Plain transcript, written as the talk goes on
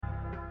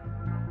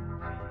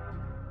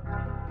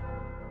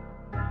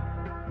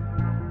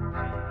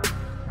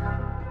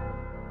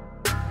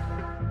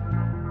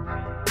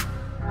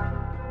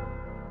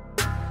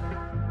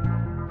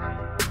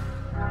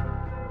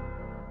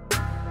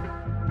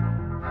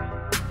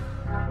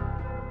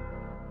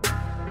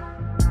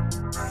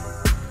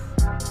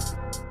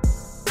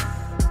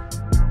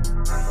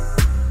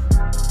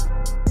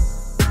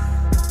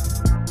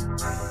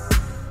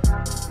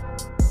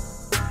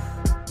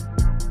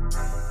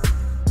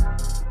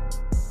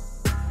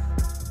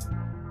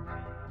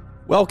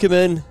Welcome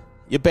in.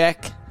 You're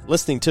back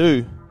listening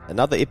to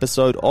another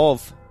episode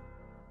of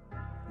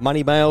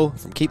Money Mail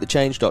from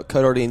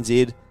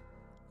keepthechange.co.nz.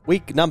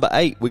 Week number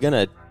 8, we're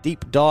going to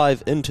deep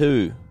dive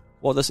into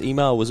what this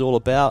email was all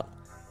about.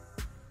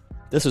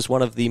 This is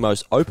one of the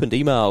most opened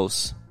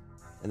emails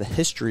in the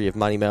history of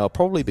Money Mail,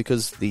 probably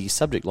because the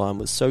subject line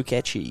was so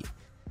catchy.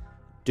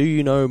 Do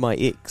you know my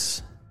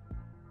ex?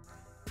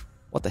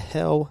 What the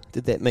hell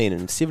did that mean?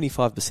 And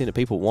 75% of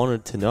people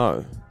wanted to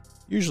know.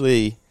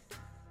 Usually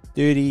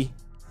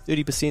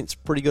 30% is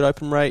pretty good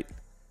open rate.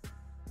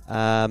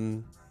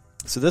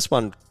 So this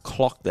one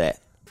clocked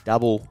that,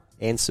 double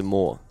and some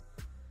more.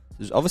 It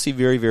was obviously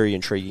very, very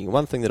intriguing.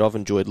 One thing that I've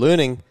enjoyed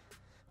learning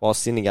while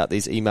sending out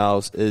these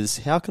emails is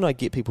how can I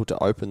get people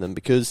to open them?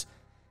 Because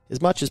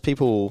as much as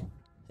people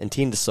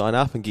intend to sign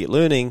up and get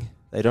learning,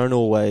 they don't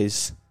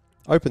always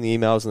open the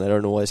emails and they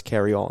don't always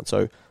carry on.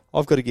 So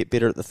I've got to get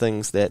better at the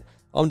things that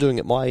I'm doing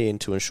at my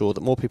end to ensure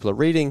that more people are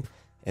reading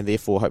and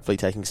therefore hopefully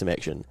taking some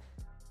action.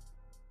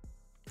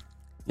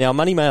 Now,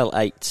 Money Mail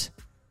 8.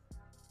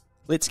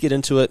 Let's get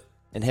into it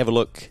and have a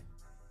look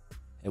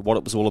at what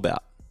it was all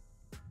about.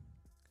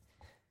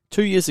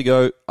 2 years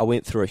ago, I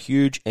went through a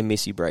huge and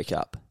messy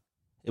breakup.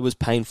 It was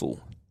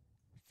painful.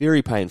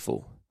 Very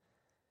painful.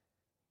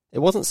 It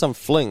wasn't some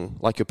fling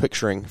like you're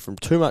picturing from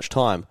too much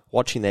time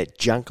watching that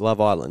junk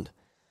Love Island.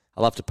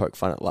 I love to poke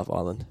fun at Love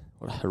Island.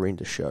 What a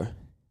horrendous show.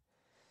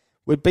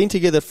 We'd been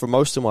together for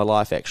most of my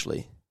life,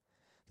 actually.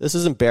 This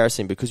is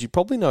embarrassing because you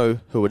probably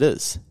know who it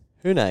is.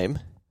 Her name,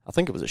 I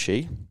think it was a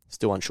she,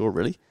 still unsure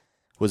really,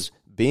 was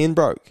Being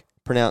Broke,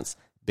 pronounced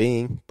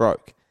Being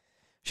Broke.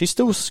 She's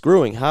still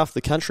screwing half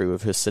the country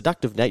with her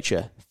seductive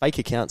nature, fake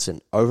accounts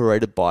and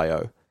overrated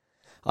bio.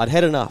 I'd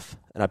had enough,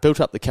 and I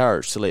built up the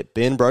courage to let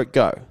Being Broke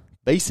go.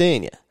 Be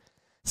seeing ya.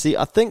 See,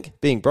 I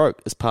think being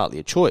broke is partly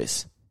a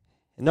choice.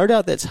 And no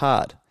doubt that's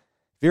hard,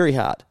 very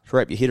hard to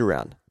wrap your head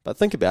around, but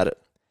think about it.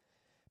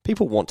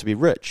 People want to be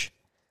rich.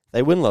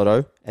 They win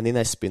lotto, and then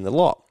they spend the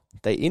lot.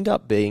 They end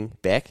up being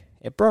back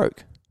at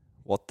broke.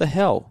 What the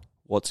hell?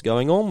 What's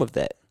going on with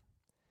that?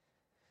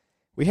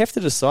 We have to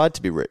decide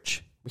to be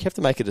rich. We have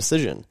to make a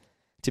decision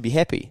to be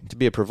happy, to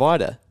be a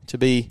provider, to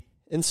be,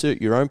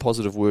 insert your own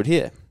positive word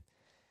here,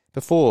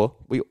 before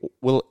we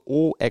will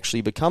all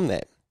actually become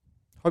that.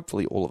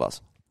 Hopefully all of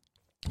us.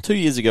 2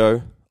 years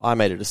ago, I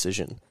made a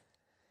decision.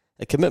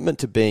 A commitment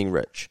to being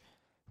rich.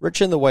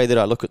 Rich in the way that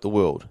I look at the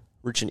world.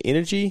 Rich in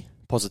energy,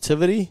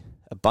 positivity,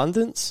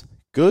 abundance,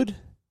 good,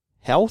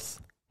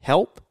 health,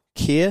 help,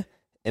 care,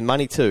 and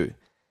money too.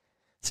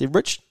 See,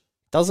 rich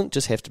doesn't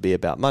just have to be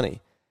about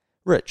money.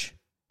 Rich,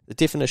 the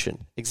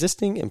definition,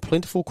 existing in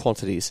plentiful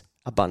quantities,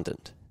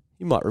 abundant.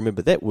 You might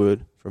remember that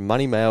word from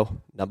Money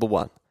Mail number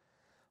 1.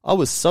 I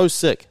was so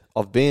sick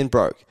of being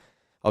broke,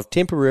 of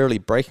temporarily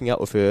breaking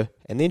up with her,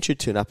 and then she'd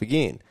turn up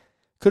again.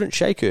 Couldn't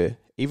shake her,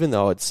 even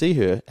though I'd see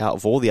her out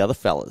of all the other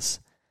fellas.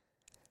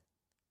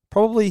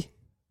 Probably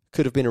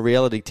could have been a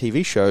reality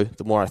TV show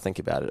the more I think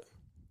about it.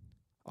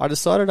 I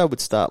decided I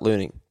would start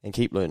learning and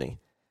keep learning.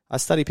 I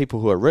study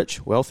people who are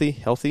rich, wealthy,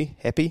 healthy,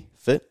 happy,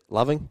 fit,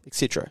 loving,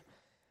 etc.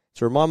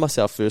 To remind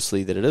myself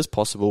firstly that it is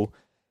possible,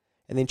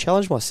 and then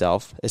challenge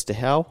myself as to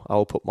how I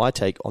will put my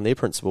take on their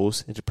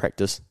principles into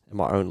practice in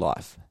my own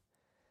life.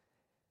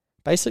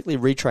 Basically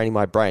retraining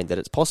my brain that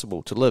it's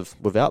possible to live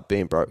without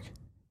being broke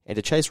and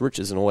to chase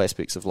riches in all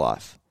aspects of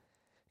life.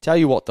 Tell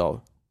you what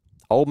though,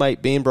 old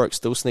mate Being Broke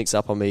still sneaks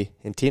up on me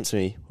and tempts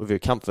me with her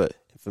comfort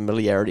and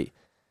familiarity.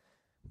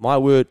 My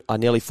word, I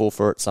nearly fall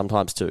for it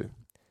sometimes too.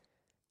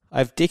 I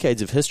have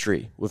decades of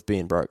history with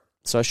being broke,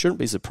 so I shouldn't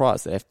be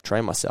surprised that I have to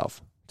train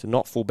myself to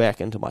not fall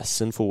back into my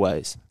sinful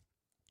ways.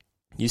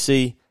 You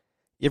see,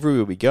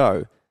 everywhere we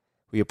go,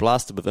 we are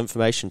blasted with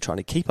information trying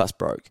to keep us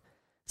broke.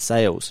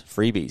 Sales,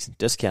 freebies,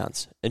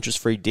 discounts,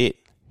 interest-free debt,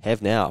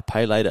 have now,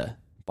 pay later,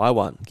 buy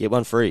one, get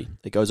one free.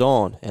 It goes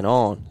on and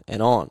on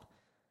and on.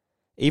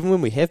 Even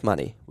when we have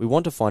money, we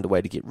want to find a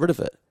way to get rid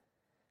of it.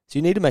 So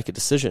you need to make a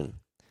decision.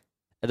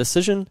 A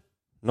decision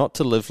not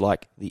to live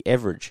like the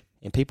average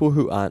and people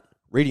who aren't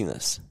reading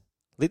this.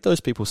 Let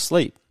those people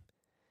sleep.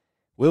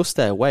 We'll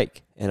stay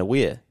awake and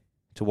aware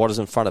to what is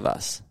in front of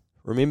us.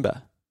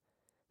 Remember,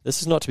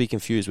 this is not to be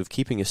confused with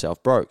keeping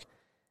yourself broke,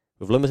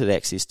 with limited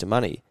access to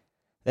money.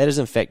 That is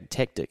in fact a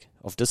tactic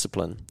of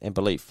discipline and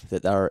belief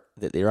that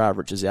there are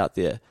riches out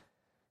there.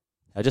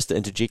 Now just to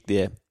interject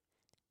there,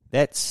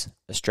 that's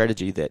a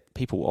strategy that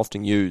people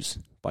often use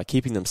by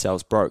keeping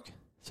themselves broke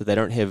so they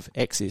don't have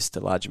access to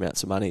large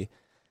amounts of money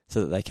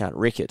so that they can't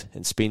wreck it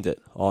and spend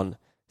it on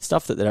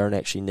stuff that they don't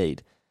actually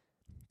need.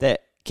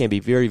 That can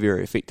be very,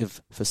 very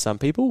effective for some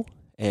people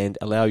and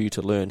allow you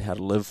to learn how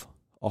to live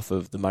off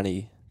of the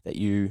money that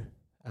you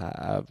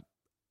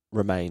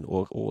remain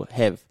or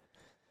have.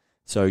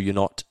 So you're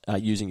not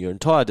using your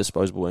entire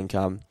disposable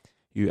income.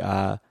 You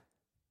are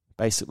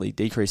basically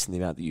decreasing the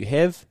amount that you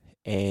have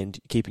and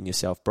keeping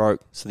yourself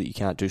broke so that you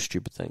can't do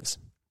stupid things.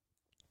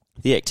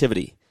 The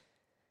activity.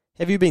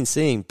 Have you been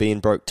seeing Being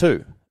Broke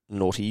too?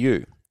 Naughty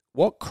you.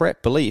 What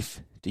crap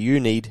belief do you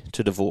need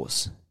to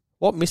divorce?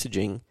 What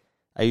messaging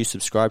are you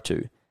subscribed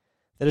to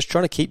that is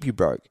trying to keep you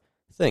broke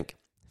Think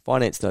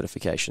finance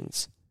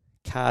notifications,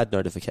 card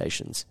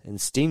notifications, and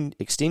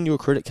extend your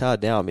credit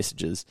card now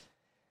messages,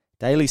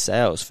 daily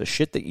sales for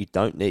shit that you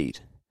don't need.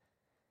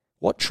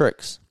 What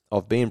tricks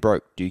of being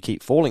broke do you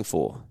keep falling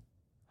for?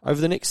 Over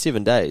the next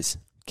 7 days,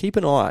 keep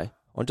an eye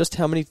on just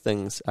how many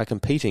things are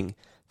competing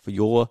for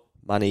your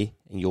money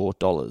and your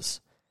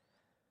dollars.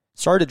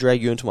 Sorry to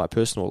drag you into my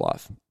personal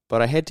life,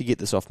 but I had to get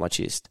this off my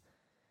chest.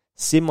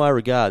 Send my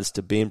regards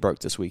to being broke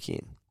this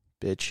weekend,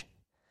 bitch.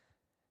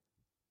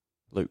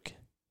 Luke.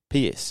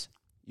 P.S.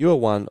 You are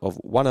one of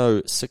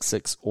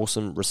 1066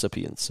 awesome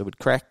recipients, so would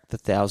crack the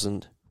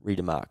 1,000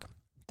 reader mark.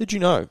 Did you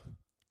know?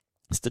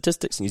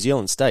 Statistics New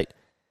Zealand state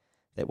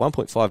that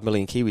 1.5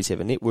 million Kiwis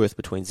have a net worth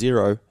between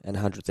 $0 and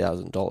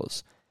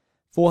 $100,000.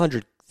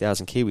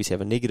 400,000 Kiwis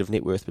have a negative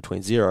net worth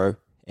between $0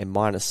 and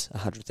minus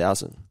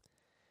 100,000.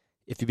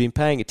 If you've been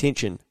paying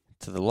attention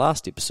to the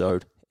last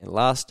episode and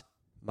last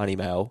Money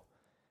Mail,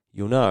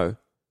 you'll know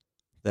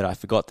that I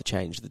forgot to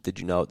change the did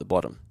you know at the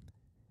bottom.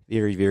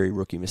 Very, very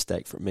rookie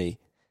mistake from me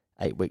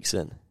 8 weeks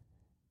in.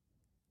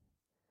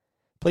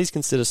 Please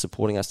consider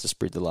supporting us to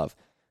spread the love.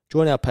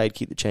 Join our paid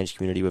Keep the Change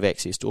community with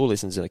access to all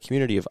lessons in a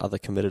community of other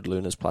committed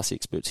learners plus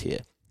experts here.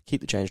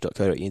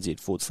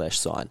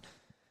 keepthechange.co.nz/sign.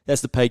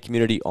 That's the paid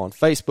community on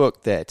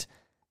Facebook that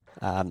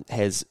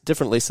has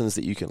different lessons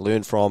that you can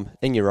learn from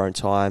in your own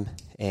time,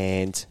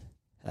 and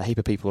a heap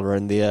of people are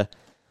in there,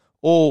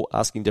 all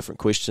asking different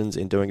questions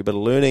and doing a bit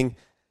of learning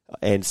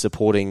and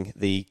supporting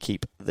the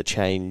Keep the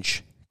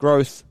Change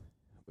growth.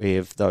 We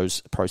have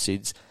those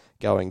proceeds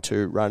going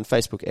to run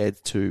Facebook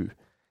ads to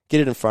get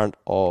it in front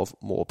of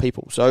more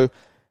people. So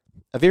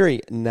a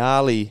very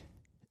gnarly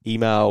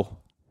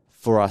email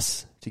for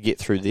us to get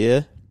through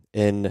there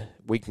in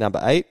week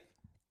number 8.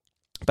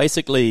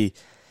 Basically,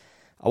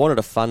 I wanted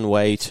a fun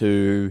way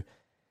to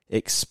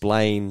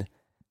explain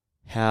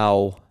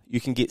how you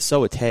can get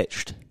so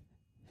attached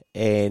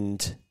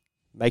and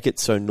make it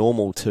so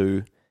normal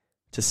to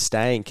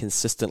staying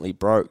consistently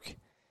broke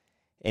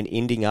and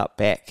ending up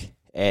back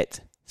at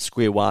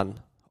square one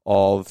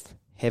of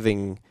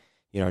having,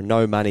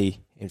 no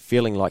money and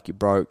feeling like you're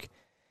broke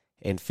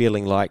and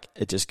feeling like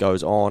it just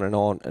goes on and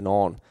on and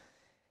on.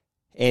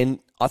 And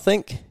I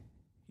think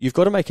you've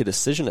got to make a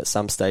decision at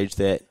some stage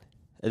that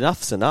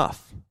enough's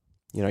enough.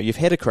 You've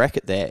had a crack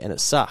at that and it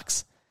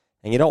sucks,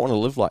 and you don't want to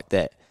live like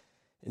that.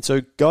 And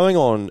so going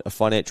on a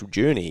financial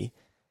journey,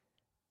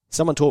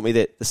 someone taught me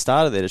that the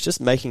start of that is just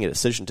making a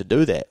decision to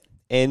do that.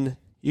 And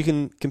you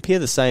can compare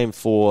the same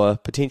for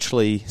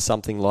potentially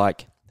something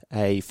like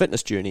a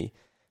fitness journey,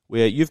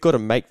 where you've got to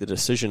make the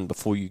decision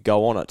before you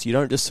go on it. You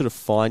don't just sort of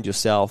find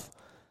yourself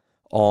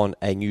on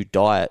a new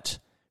diet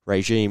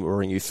regime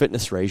or a new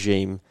fitness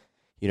regime.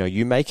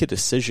 You make a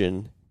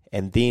decision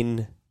and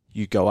then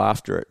you go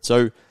after it.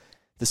 So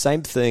the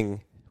same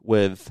thing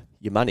with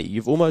your money.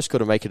 You've almost got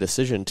to make a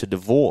decision to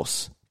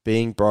divorce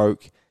being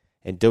broke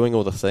and doing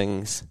all the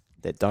things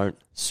that don't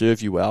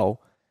serve you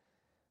well,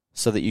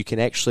 so that you can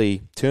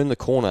actually turn the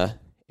corner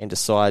and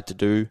decide to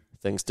do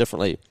things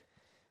differently.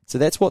 So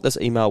that's what this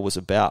email was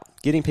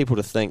about, getting people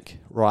to think,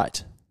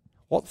 right,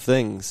 what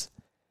things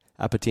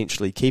are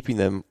potentially keeping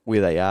them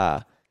where they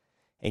are,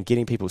 and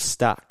getting people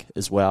stuck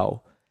as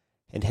well,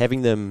 and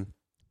having them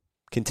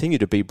continue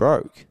to be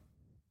broke.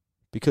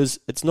 Because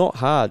it's not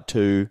hard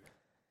to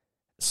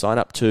sign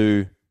up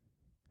to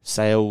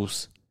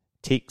sales,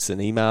 texts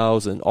and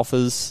emails and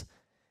offers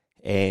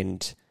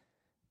and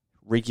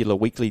regular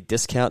weekly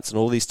discounts and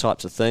all these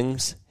types of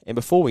things. And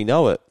before we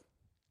know it,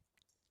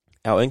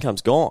 our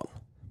income's gone.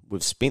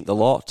 We've spent the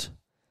lot.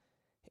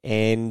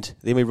 And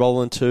then we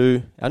roll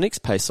into our next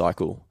pay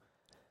cycle.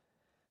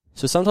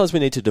 So sometimes we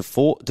need to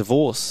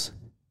divorce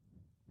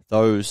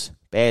those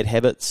bad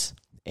habits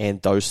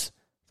and those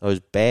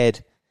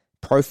bad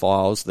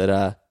profiles that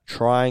are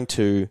trying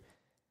to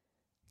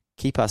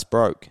keep us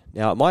broke.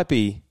 Now, it might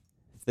be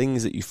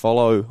things that you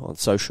follow on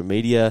social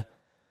media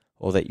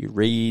or that you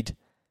read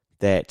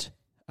that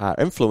are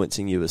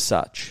influencing you as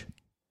such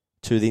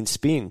to then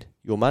spend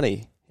your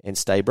money and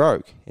stay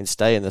broke and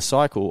stay in the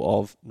cycle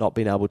of not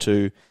being able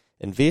to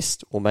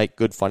invest or make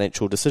good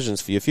financial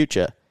decisions for your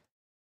future.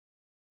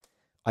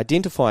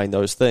 Identifying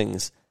those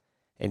things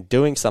and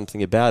doing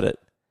something about it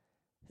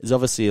is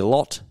obviously a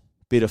lot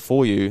better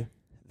for you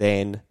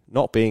than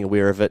not being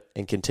aware of it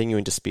and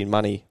continuing to spend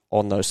money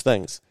on those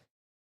things.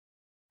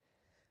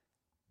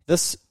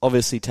 This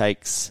obviously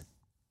takes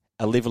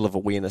a level of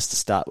awareness to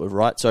start with,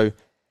 right? So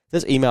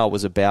this email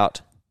was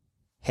about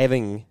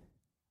having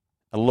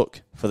a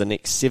look for the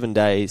next 7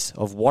 days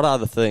of what are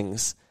the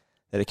things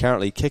that are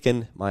currently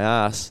kicking my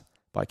ass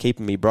by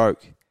keeping me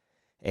broke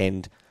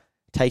and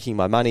taking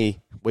my money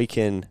week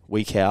in,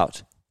 week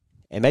out,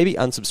 and maybe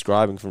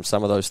unsubscribing from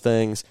some of those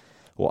things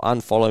or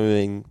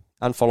unfollowing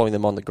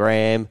them on the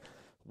gram,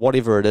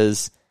 whatever it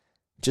is,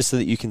 just so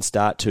that you can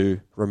start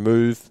to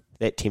remove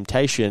that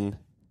temptation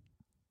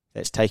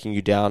that's taking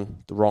you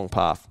down the wrong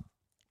path.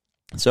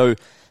 So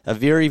a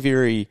very,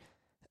 very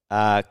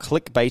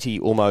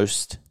clickbaity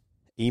almost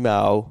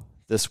email,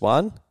 this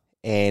one,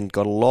 and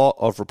got a lot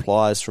of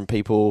replies from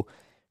people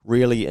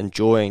really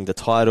enjoying the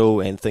title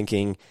and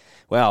thinking,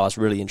 wow, I was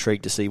really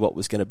intrigued to see what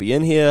was going to be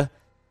in here.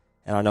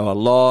 And I know a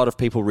lot of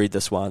people read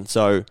this one.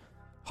 So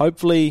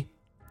hopefully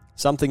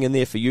something in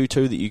there for you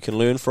too that you can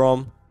learn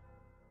from.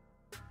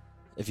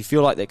 If you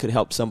feel like that could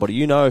help somebody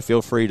you know,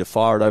 feel free to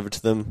fire it over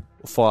to them,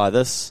 or fire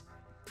this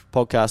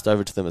podcast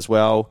over to them as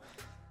well.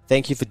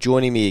 Thank you for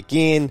joining me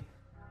again.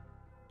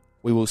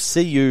 We will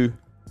see you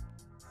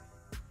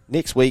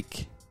next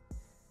week.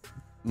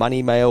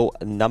 Money Mail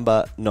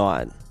number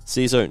 9.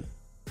 See you soon.